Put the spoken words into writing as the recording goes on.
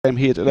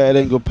Here today at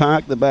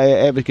Angle-Park, the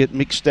Bayer Advocate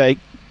mixed stake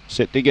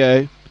set to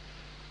go.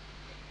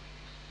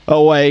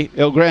 Away,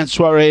 El Gran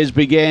Suarez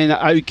began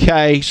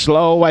okay.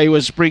 Slow away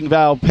was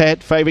Springvale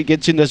Pat. Favourite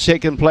gets into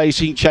second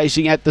placing,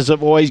 chasing at the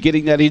Savoys,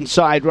 getting that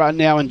inside run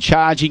now and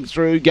charging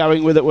through.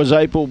 Going with it was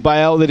Opal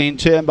Bale. Then in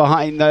turn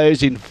behind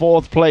those in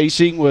fourth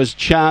placing was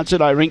Chance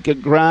at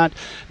Irinka Grant.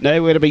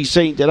 Nowhere to be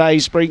seen today.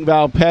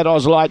 Springvale Pat,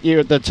 Oz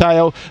Lightyear at the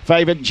tail.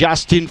 Favourite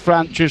just in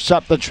front, drifts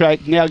up the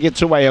track. Now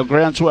gets away. El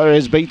Gran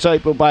Suarez beats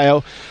Opal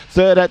Bale.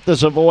 Third at the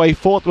Savoy.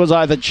 Fourth was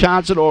either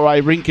Chancellor or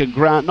Irinka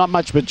Grant. Not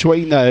much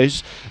between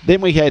those.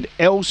 Then we had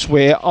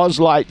Elsewhere, Oz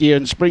Lightyear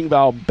and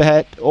Springvale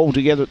Bat all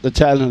together at the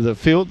tail end of the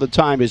field. The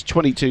time is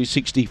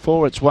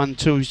 22.64. It's 1,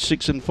 2,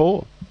 6 and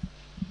 4.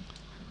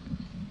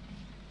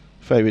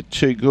 Favourite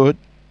Too Good.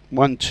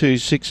 1, 2,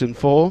 6 and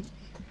 4.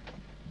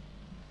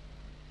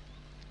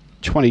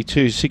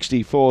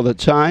 22.64 the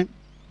time.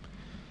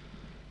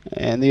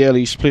 And the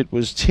early split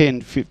was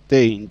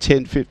 10.15.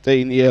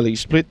 10.15 the early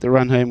split. The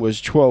run home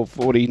was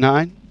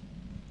 12.49.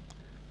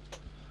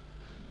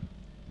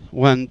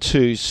 1,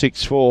 2,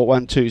 6, 4.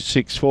 1, 2,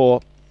 6,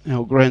 4.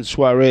 El Gran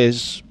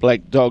Suarez,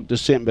 Black Dog,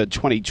 December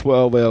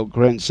 2012. El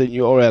Gran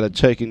Senor out of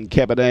Token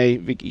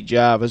Cabernet. Vicky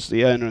Jarvis,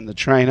 the owner and the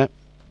trainer.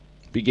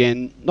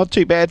 Began not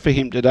too bad for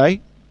him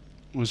today.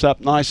 Was up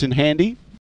nice and handy.